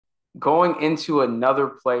Going into another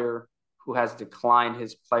player who has declined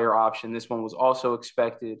his player option, this one was also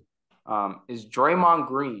expected, is Draymond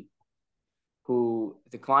Green, who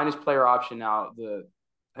declined his player option. Now, I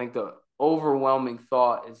think the overwhelming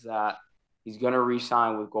thought is that he's going to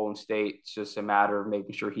re-sign with Golden State. It's just a matter of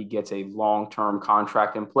making sure he gets a long-term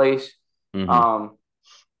contract in place. Hmm. Um,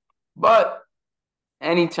 but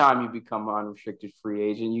anytime you become an unrestricted free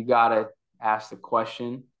agent, you got to ask the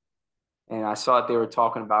question. And I saw that they were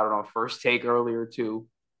talking about it on First Take earlier too.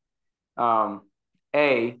 Um,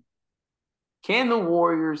 a, can the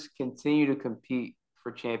Warriors continue to compete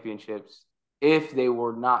for championships if they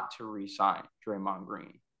were not to re-sign Draymond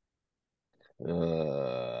Green?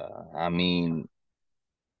 I mean,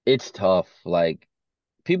 it's tough. Like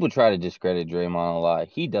people try to discredit Draymond a lot.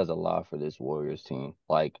 He does a lot for this Warriors team.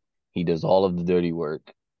 Like he does all of the dirty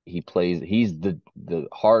work. He's the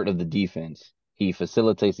heart of the defense. He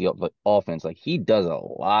facilitates the offense. Like he does a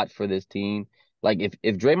lot for this team. Like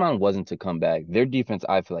if Draymond wasn't to come back, their defense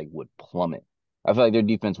I feel like would plummet. I feel like their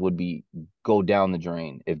defense would be go down the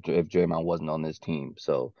drain if Draymond wasn't on this team.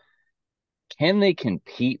 So can they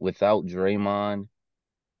compete without Draymond?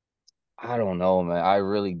 I don't know, man. I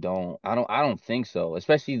really don't. I don't think so.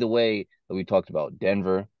 Especially the way that we talked about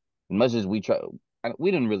Denver. As much as we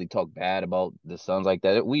didn't really talk bad about the Suns like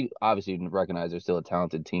that. We obviously didn't recognize they're still a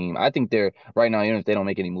talented team. I think they're right now, even if they don't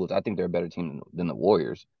make any moves, I think they're a better team than the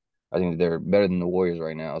Warriors. I think they're better than the Warriors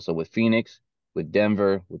right now. So with Phoenix, with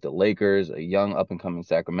Denver, with the Lakers, a young up and coming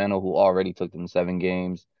Sacramento who already took them 7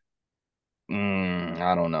 games.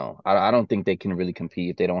 I don't know. I don't think they can really compete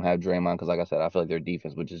if they don't have Draymond because, like I said, I feel like their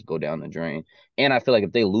defense would just go down the drain. And I feel like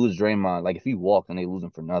if they lose Draymond, like if he walks and they lose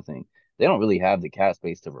him for nothing, they don't really have the cap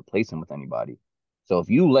space to replace him with anybody. So if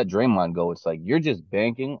you let Draymond go, it's like you're just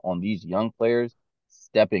banking on these young players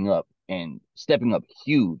stepping up and stepping up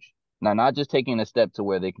huge. Now, not just taking a step to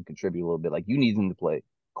where they can contribute a little bit. Like you need them to play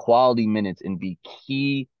quality minutes and be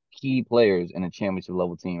key players in a championship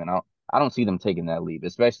level team. And I don't see them taking that leap,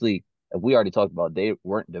 especially if we already talked about they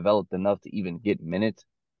weren't developed enough to even get minutes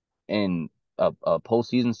in a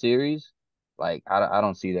postseason series, like I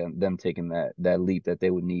don't see them taking that leap that they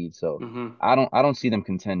would need. So Mm-hmm. I don't see them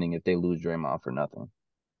contending if they lose Draymond for nothing.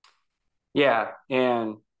 Yeah,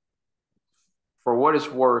 and for what it's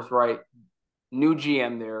worth, right? New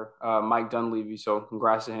GM there, Mike Dunleavy. So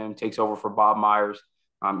congrats to him. Takes over for Bob Myers.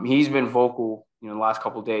 He's been vocal, the last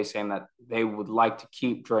couple of days, saying that they would like to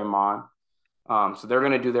keep Draymond. So they're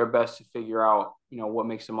going to do their best to figure out, what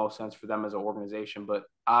makes the most sense for them as an organization. But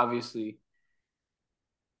obviously,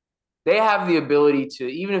 they have the ability to,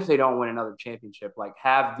 even if they don't win another championship, like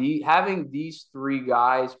having these three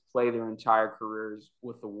guys play their entire careers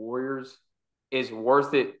with the Warriors is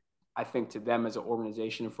worth it, I think, to them as an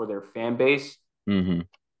organization and for their fan base Hmm.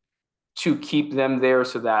 to keep them there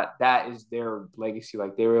so that that is their legacy.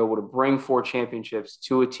 Like they were able to bring four championships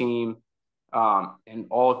to a team, and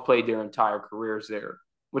all played their entire careers there,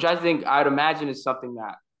 which I think I'd imagine is something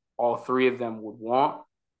that all three of them would want.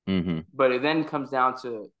 Hmm. But it then comes down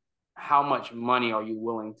to how much money are you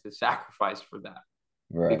willing to sacrifice for that?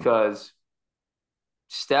 Right. Because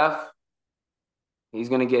Steph, he's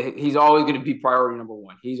always gonna be priority number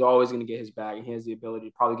one. He's always gonna get his bag, and he has the ability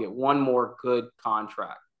to probably get one more good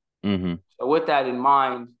contract. Hmm. So with that in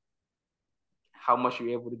mind, how much you're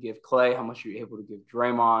able to give Clay, how much you're able to give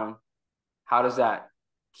Draymond, how does that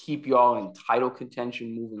keep y'all in title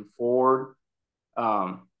contention moving forward?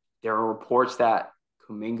 There are reports that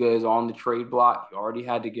Kuminga is on the trade block. You already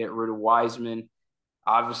had to get rid of Wiseman.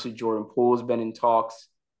 Obviously, Jordan Poole has been in talks.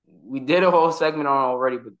 We did a whole segment on it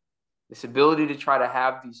already, but this ability to try to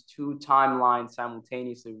have these two timelines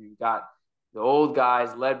simultaneously, we've got the old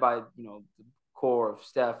guys led by the core of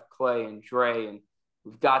Steph, Clay, and Dre, and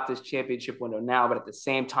we've got this championship window now. But at the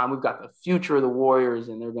same time, we've got the future of the Warriors,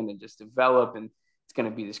 and they're going to just develop, and it's going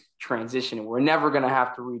to be this transition, and we're never going to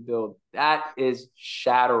have to rebuild. That is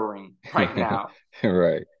shattering right now,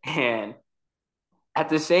 Right. and at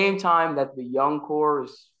the same time that the young core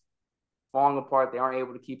is falling apart, they aren't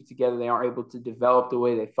able to keep it together, they aren't able to develop the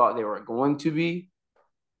way they thought they were going to be.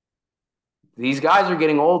 These guys are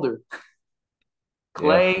getting older. Yeah.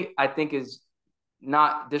 Clay, I think, is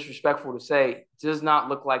not disrespectful to say, does not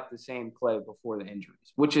look like the same Clay before the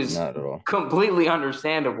injuries, which is Not at all. completely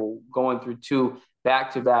understandable going through two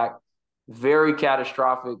back to back, very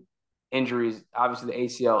catastrophic injuries, obviously the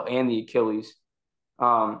ACL and the Achilles.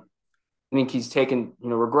 I think he's taken,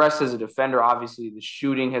 regressed as a defender. Obviously, the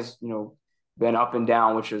shooting has, been up and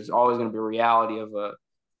down, which is always going to be a reality of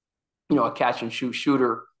a catch and shoot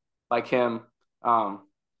shooter like him. Um,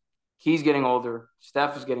 he's getting older.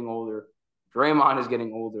 Steph is getting older. Draymond is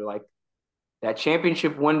getting older. Like that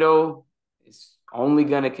championship window is only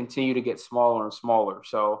going to continue to get smaller and smaller.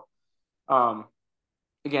 So, um,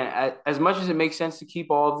 again, as much as it makes sense to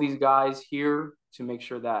keep all of these guys here to make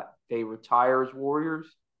sure that they retire as Warriors,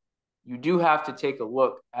 you do have to take a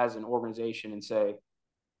look as an organization and say,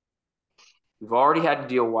 we've already had to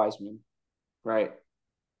deal Wiseman, right?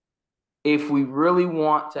 If we really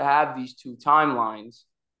want to have these two timelines,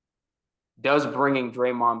 does bringing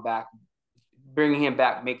him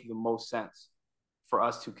back make the most sense for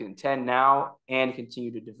us to contend now and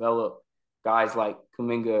continue to develop guys like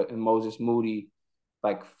Kuminga and Moses Moody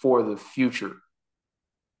like for the future?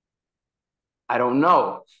 I don't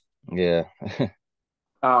know. Yeah.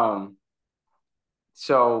 Um,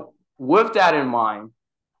 so with that in mind,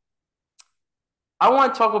 I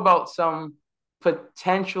want to talk about some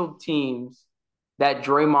potential teams that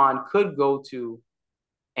Draymond could go to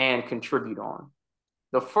and contribute on.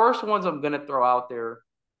 The first ones I'm going to throw out there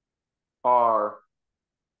are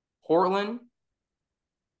Portland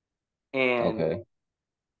and Okay.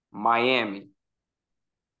 Miami.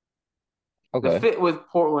 The Okay. fit with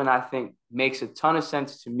Portland, I think, makes a ton of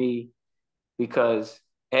sense to me because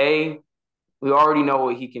A, we already know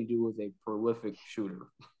what he can do as a prolific shooter.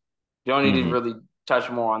 You don't need to Hmm. really touch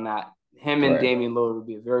more on that. Him and Right. Damian Lillard would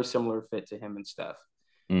be a very similar fit to him and Steph.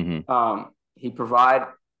 Hmm. He provide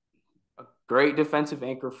a great defensive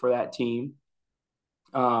anchor for that team.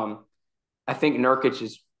 Um, I think Nurkic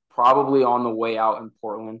is probably on the way out in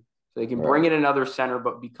Portland. So they can bring Right. in another center,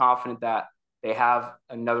 but be confident that they have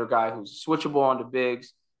another guy who's switchable onto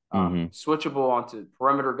bigs, Hmm. switchable onto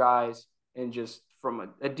perimeter guys, and just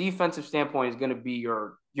from a defensive standpoint is going to be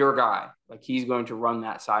your guy. Like he's going to run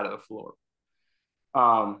that side of the floor.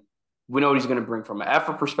 Um, we know what he's going to bring from an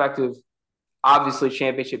effort perspective. Obviously,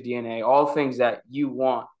 championship DNA, all things that you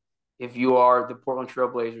want if you are the Portland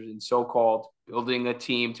Trailblazers and so-called building a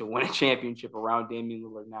team to win a championship around Damian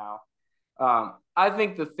Lillard now. I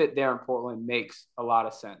think the fit there in Portland makes a lot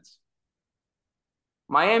of sense.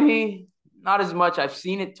 Miami, not as much. I've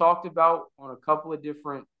seen it talked about on a couple of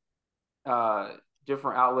uh,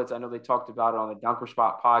 different outlets. I know they talked about it on the Dunker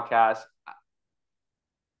Spot podcast.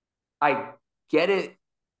 I get it,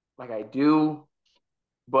 like I do,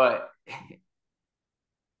 but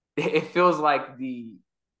it feels like the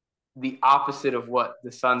opposite of what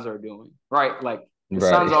the Suns are doing, right? Like the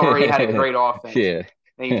Suns Right. already had a great offense, Yeah.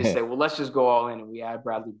 and you just say, well, let's just go all in and we add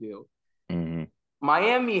Bradley Beal. Hmm.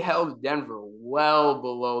 Miami held Denver well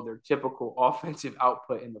below their typical offensive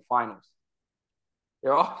output in the finals.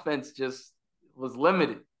 Their offense just was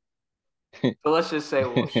limited. So let's just say,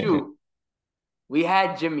 well, shoot, we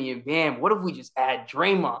had Jimmy and Bam. What if we just add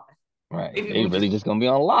Draymond? Right. Maybe They really just gonna be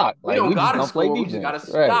on lock. we Like don't we just gotta gonna play score. We just defense.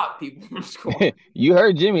 gotta Right. stop people from scoring. You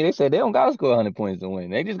heard Jimmy. They said they don't gotta score 100 points to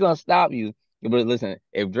win. They just gonna stop you. But listen,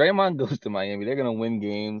 if Draymond goes to Miami, they're gonna win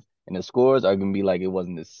games, and the scores are gonna be like it was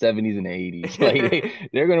in the 70s and the 80s. Like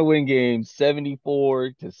they're gonna win games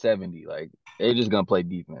 74-70. Like they're just gonna play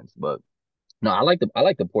defense. But no, I like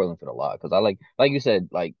the Portland fit a lot because I like you said,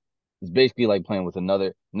 like it's basically like playing with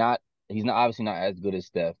another not he's not obviously not as good as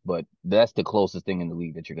Steph, but that's the closest thing in the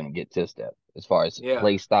league that you're gonna get to Steph as far as Yeah.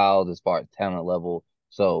 play styles, as far as talent level.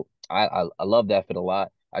 So I love that fit a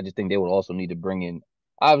lot. I just think they would also need to bring in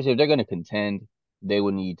obviously if they're gonna contend, they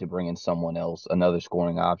would need to bring in someone else, another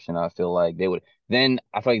scoring option. I feel like they would then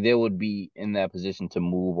I feel like they would be in that position to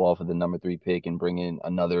move off of the number 3 pick and bring in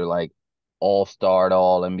another like all-star,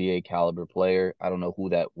 all NBA caliber player. I don't know who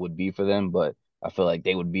that would be for them, but I feel like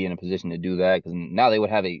they would be in a position to do that because now they would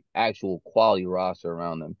have a actual quality roster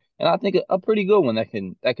around them, and I think a pretty good one that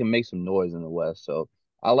can make some noise in the West. So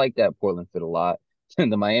I like that Portland fit a lot.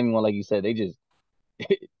 And the Miami one, like you said, they just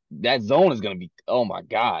that zone is gonna be oh my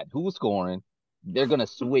God, who's scoring? They're gonna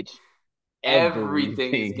switch Everything is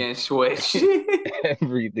everything. getting switched.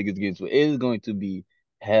 Everything is getting switched. It is going to be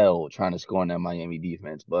hell trying to score in that Miami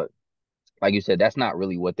defense, but like you said, that's not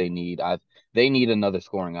really what they need. They need another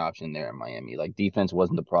scoring option there in Miami. Like defense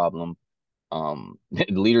wasn't the problem.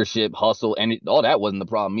 Leadership, hustle, and all that wasn't the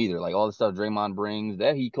problem either. Like all the stuff Draymond brings,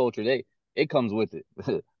 that he culture, it comes with it.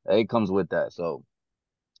 It comes with that. So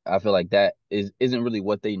I feel like that isn't really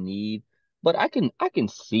what they need, but I can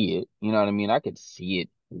see it. You know what I mean? I could see it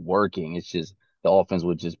working. It's just the offense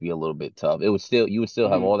would just be a little bit tough. It would still you would still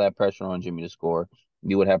have Mhm. all that pressure on Jimmy to score.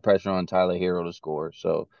 You would have pressure on Tyler Hero to score.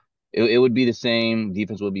 So it would be the same.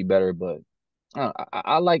 Defense would be better, but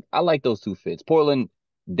I like those two fits. Portland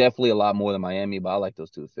definitely a lot more than Miami, but I like those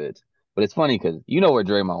two fits. But it's funny because you know where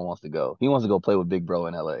Draymond wants to go. He wants to go play with Big Bro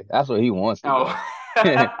in LA. That's where he wants to go. Oh.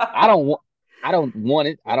 I don't want I don't want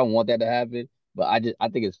it. I don't want that to happen. But I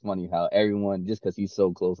think it's funny how everyone just because he's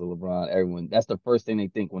so close to LeBron, everyone that's the first thing they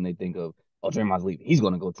think when they think of oh, Draymond's leaving. He's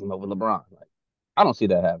going to go team up with LeBron. Like, I don't see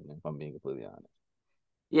that happening, if I'm being completely honest.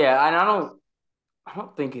 Yeah, and I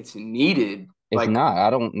don't think it's needed. It's Like, not. I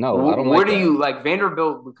don't know. I don't where like do that. you like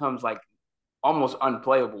Vanderbilt becomes like almost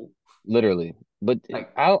unplayable? Literally. But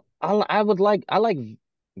Like I like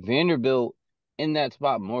Vanderbilt in that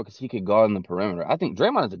spot more because he could guard in the perimeter. I think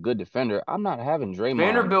Draymond is a good defender. I'm not having Draymond.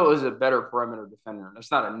 Vanderbilt is a better perimeter defender.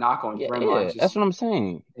 That's not a knock on Yeah, Draymond. yeah, It's that's just what I'm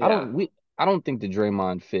saying. yeah. I don't think the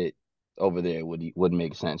Draymond fit over there would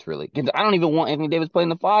make sense really. 'Cause I don't even want Anthony Davis playing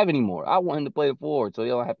the five anymore. I want him to play the forward so he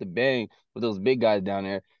don't have to bang with those big guys down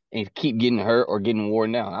there and keep getting hurt or getting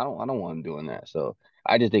worn down. I don't want him doing that. So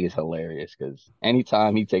I just think it's hilarious because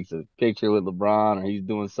anytime he takes a picture with LeBron or he's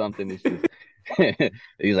doing something, it's just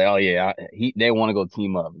he's like, oh yeah, they want to go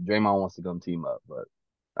team up. Draymond wants to come team up, but.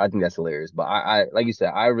 I think that's hilarious. But I like you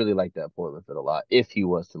said, I really like that Portland fit a lot if he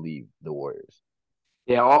was to leave the Warriors.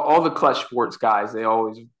 Yeah, all the clutch sports guys,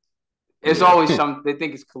 it's Yeah. always some they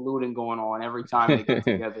think it's colluding going on every time they get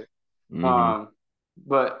together. hmm Um,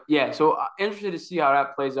 but yeah, so interested to see how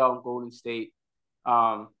that plays out in Golden State.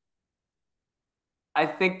 Um, I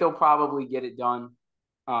think they'll probably get it done.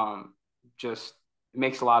 Just it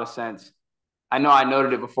makes a lot of sense. I know I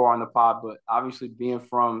noted it before on the pod, but obviously being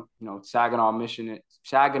from Saginaw,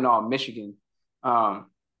 Michigan, um,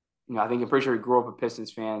 I think I'm pretty sure he grew up a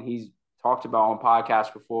Pistons fan. He's talked about on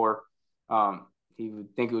podcasts before. He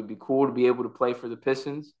would think it would be cool to be able to play for the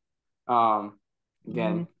Pistons. Um, hmm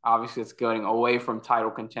Again, obviously it's going away from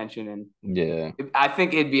title contention, and Yeah. I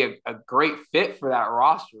think it'd be a great fit for that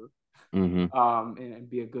roster, hmm and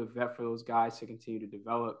be a good vet for those guys to continue to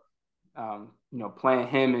develop. Playing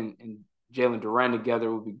him and Jalen Duren together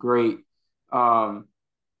would be great. Um,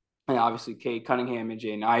 and obviously Cade Cunningham and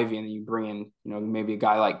Jaden Ivey, and then you bring in, maybe a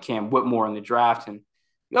guy like Cam Whitmore in the draft, and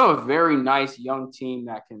you have a very nice young team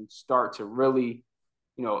that can start to really,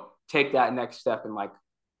 take that next step and like,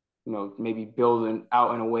 maybe building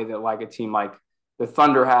out in a way that like a team like the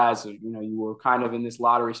Thunder has. You were kind of in this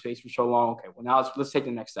lottery space for so long. Okay, well now let's take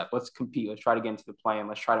the next step. Let's compete. Let's try to get into the play and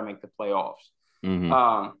let's try to make the playoffs. hmm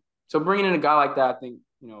So bringing in a guy like that, I think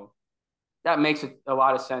that makes a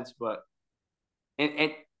lot of sense. But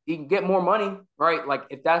and you can get more money, right? Like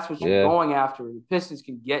if that's what you're Yeah. going after, the Pistons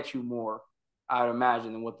can get you more, I would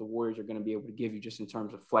imagine, than what the Warriors are going to be able to give you just in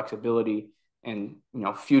terms of flexibility and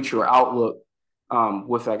future outlook.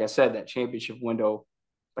 With like I said, that championship window,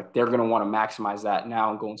 like they're going to want to maximize that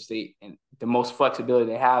now in Golden State, and the most flexibility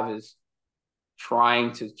they have is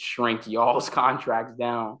trying to shrink y'all's contracts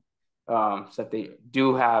down, so that they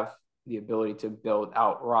do have the ability to build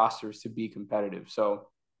out rosters to be competitive. So,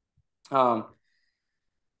 um,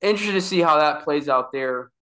 interested to see how that plays out there.